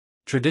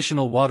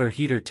Traditional water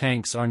heater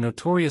tanks are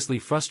notoriously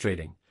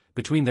frustrating,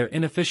 between their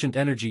inefficient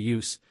energy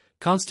use,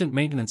 constant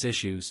maintenance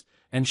issues,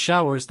 and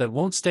showers that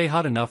won't stay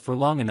hot enough for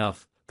long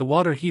enough. The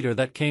water heater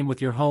that came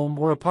with your home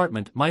or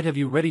apartment might have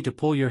you ready to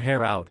pull your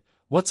hair out.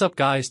 What's up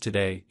guys,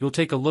 today you'll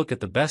take a look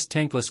at the best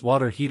tankless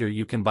water heater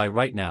you can buy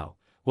right now.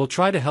 We'll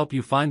try to help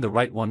you find the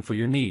right one for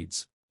your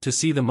needs. To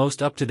see the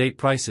most up-to-date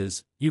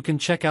prices, you can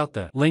check out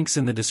the links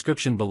in the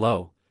description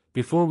below.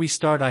 Before we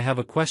start, I have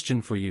a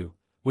question for you.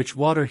 Which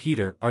water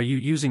heater are you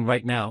using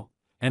right now?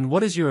 And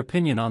what is your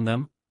opinion on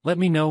them? Let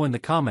me know in the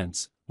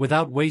comments.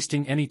 Without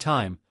wasting any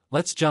time,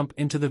 let's jump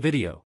into the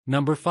video.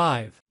 Number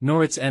 5.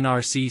 Noritz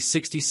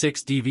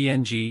NRC66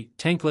 DVNG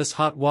Tankless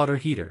Hot Water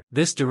Heater.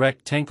 This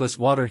direct tankless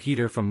water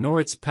heater from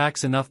Noritz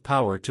packs enough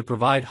power to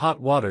provide hot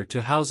water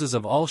to houses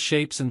of all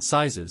shapes and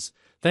sizes.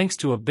 Thanks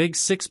to a big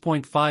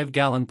 6.5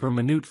 gallon per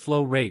minute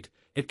flow rate,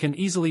 it can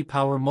easily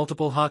power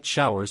multiple hot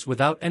showers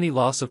without any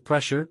loss of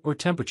pressure or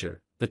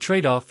temperature. The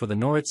trade-off for the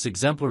Noritz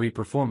exemplary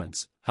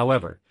performance,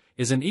 however,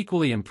 is an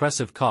equally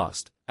impressive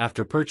cost.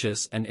 After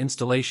purchase and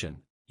installation,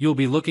 you'll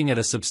be looking at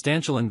a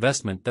substantial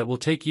investment that will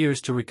take years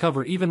to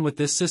recover even with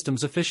this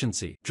system's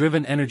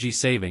efficiency-driven energy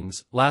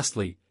savings.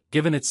 Lastly,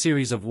 given its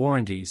series of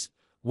warranties,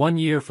 1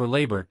 year for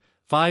labor,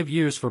 5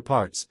 years for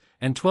parts,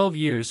 and 12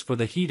 years for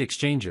the heat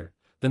exchanger,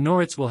 the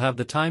Noritz will have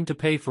the time to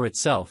pay for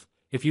itself.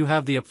 If you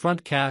have the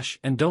upfront cash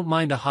and don't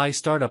mind a high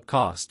startup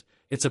cost,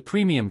 it's a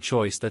premium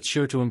choice that's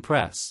sure to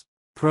impress.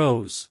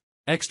 Pros: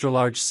 extra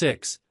large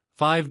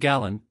 6.5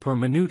 gallon per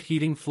minute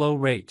heating flow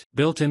rate,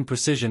 built-in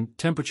precision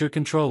temperature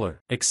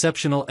controller,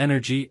 exceptional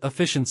energy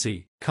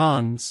efficiency.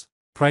 Cons: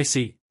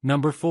 pricey.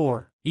 Number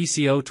 4.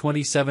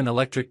 ECO27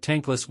 Electric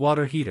Tankless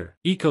Water Heater.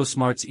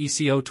 EcoSmart's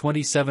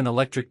ECO27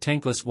 Electric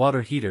Tankless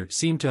Water Heater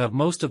seem to have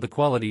most of the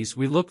qualities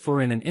we look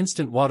for in an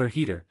instant water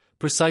heater: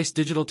 precise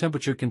digital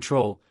temperature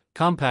control,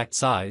 compact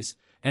size,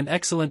 and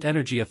excellent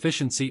energy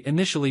efficiency.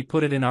 Initially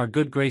put it in our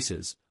good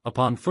graces.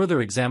 Upon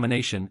further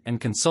examination and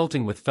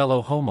consulting with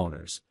fellow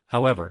homeowners,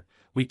 however,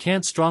 we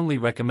can't strongly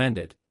recommend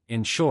it.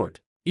 In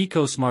short,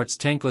 EcoSmart's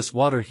tankless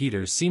water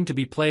heaters seem to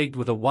be plagued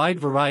with a wide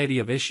variety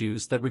of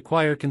issues that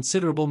require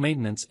considerable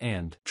maintenance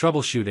and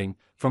troubleshooting,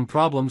 from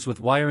problems with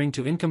wiring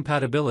to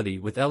incompatibility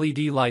with LED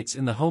lights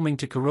in the homing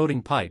to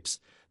corroding pipes.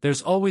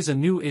 There's always a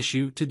new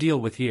issue to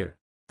deal with here.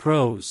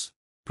 Pros: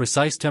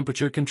 precise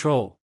temperature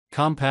control,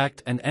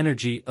 compact and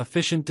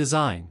energy-efficient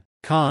design.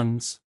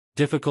 Cons: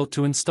 difficult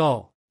to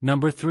install.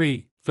 Number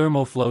 3.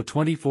 Thermoflow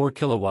 24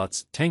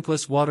 kilowatts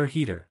Tankless Water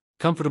Heater.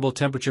 Comfortable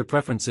temperature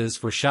preferences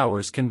for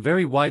showers can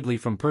vary widely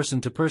from person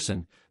to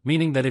person,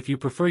 meaning that if you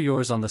prefer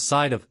yours on the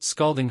side of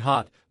scalding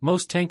hot,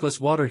 most tankless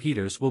water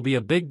heaters will be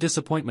a big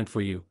disappointment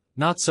for you.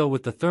 Not so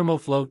with the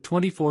Thermoflow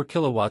 24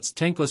 kilowatts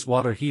Tankless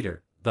Water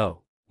Heater,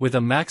 though. With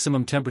a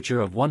maximum temperature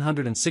of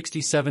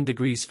 167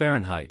 degrees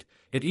Fahrenheit,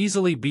 it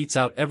easily beats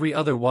out every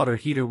other water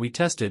heater we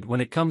tested when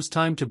it comes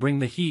time to bring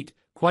the heat.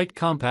 Quite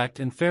compact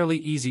and fairly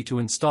easy to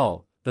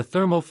install, the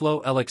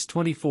Thermoflow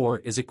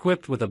LX24 is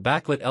equipped with a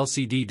backlit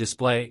LCD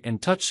display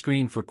and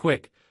touchscreen for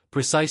quick,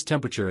 precise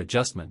temperature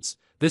adjustments.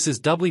 This is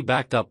doubly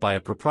backed up by a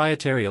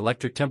proprietary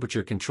electric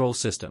temperature control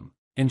system,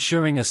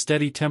 ensuring a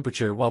steady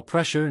temperature while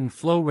pressure and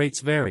flow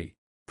rates vary.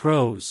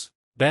 Pros: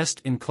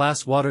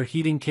 best-in-class water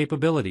heating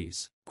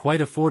capabilities,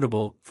 quite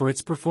affordable for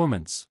its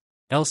performance.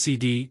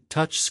 LCD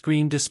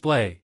touchscreen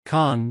display.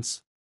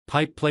 Cons: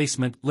 pipe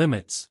placement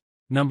limits.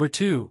 Number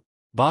 2.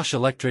 Bosch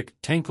Electric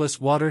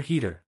Tankless Water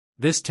Heater.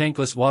 This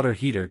tankless water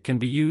heater can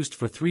be used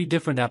for 3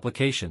 different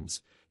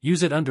applications.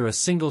 Use it under a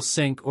single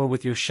sink or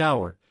with your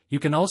shower. You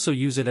can also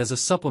use it as a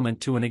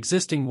supplement to an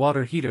existing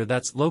water heater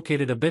that's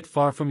located a bit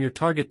far from your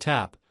target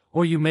tap,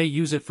 or you may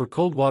use it for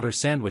cold water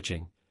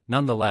sandwiching.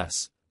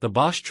 Nonetheless, the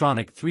Bosch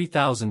Tronic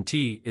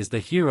 3000T is the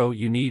hero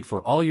you need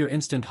for all your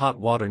instant hot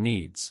water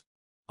needs.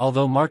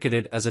 Although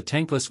marketed as a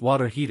tankless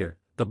water heater,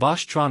 the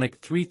Bosch Tronic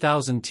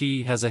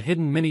 3000T has a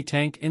hidden mini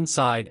tank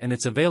inside, and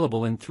it's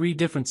available in 3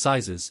 different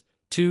sizes: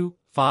 2,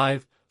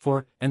 5,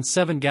 4, and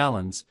 7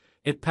 gallons.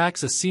 It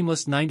packs a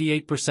seamless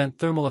 98%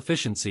 thermal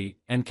efficiency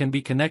and can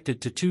be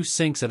connected to 2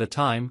 sinks at a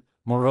time.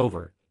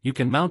 Moreover, you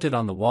can mount it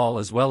on the wall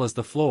as well as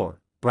the floor,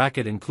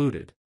 bracket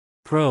included.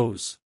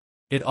 Pros: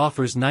 it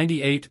offers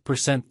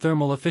 98%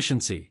 thermal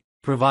efficiency,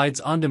 provides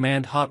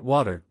on-demand hot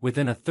water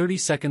within a 30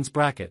 seconds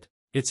bracket.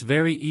 It's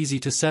very easy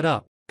to set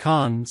up.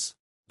 Cons: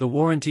 the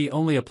warranty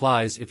only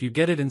applies if you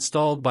get it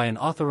installed by an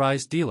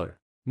authorized dealer.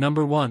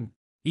 Number 1.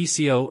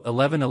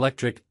 ECO11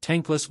 Electric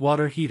Tankless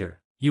Water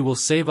Heater. You will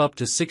save up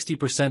to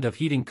 60% of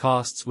heating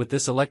costs with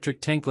this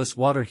electric tankless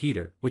water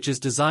heater, which is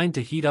designed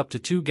to heat up to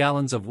 2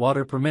 gallons of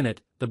water per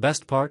minute. The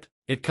best part?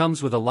 It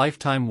comes with a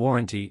lifetime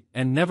warranty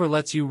and never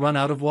lets you run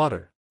out of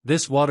water.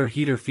 This water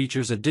heater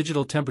features a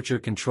digital temperature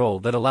control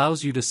that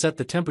allows you to set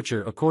the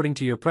temperature according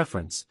to your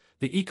preference.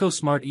 The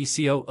EcoSmart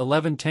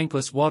ECO11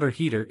 Tankless Water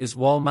Heater is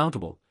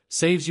wall-mountable,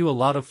 saves you a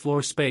lot of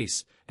floor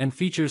space, and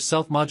features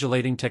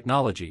self-modulating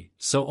technology,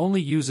 so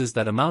only uses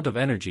that amount of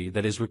energy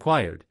that is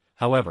required.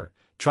 However,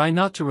 try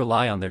not to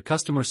rely on their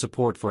customer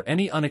support for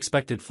any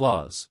unexpected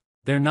flaws.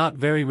 They're not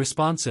very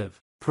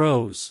responsive.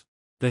 Pros: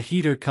 The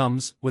heater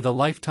comes with a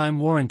lifetime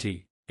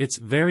warranty. It's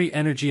very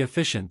energy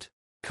efficient.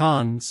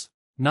 Cons: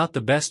 not the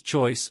best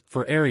choice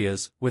for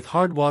areas with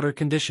hard water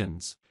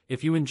conditions.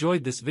 If you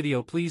enjoyed this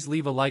video, please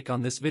leave a like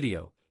on this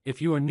video.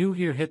 If you are new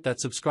here, hit that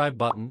subscribe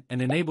button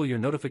and enable your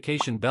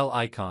notification bell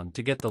icon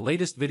to get the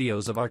latest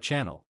videos of our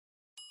channel.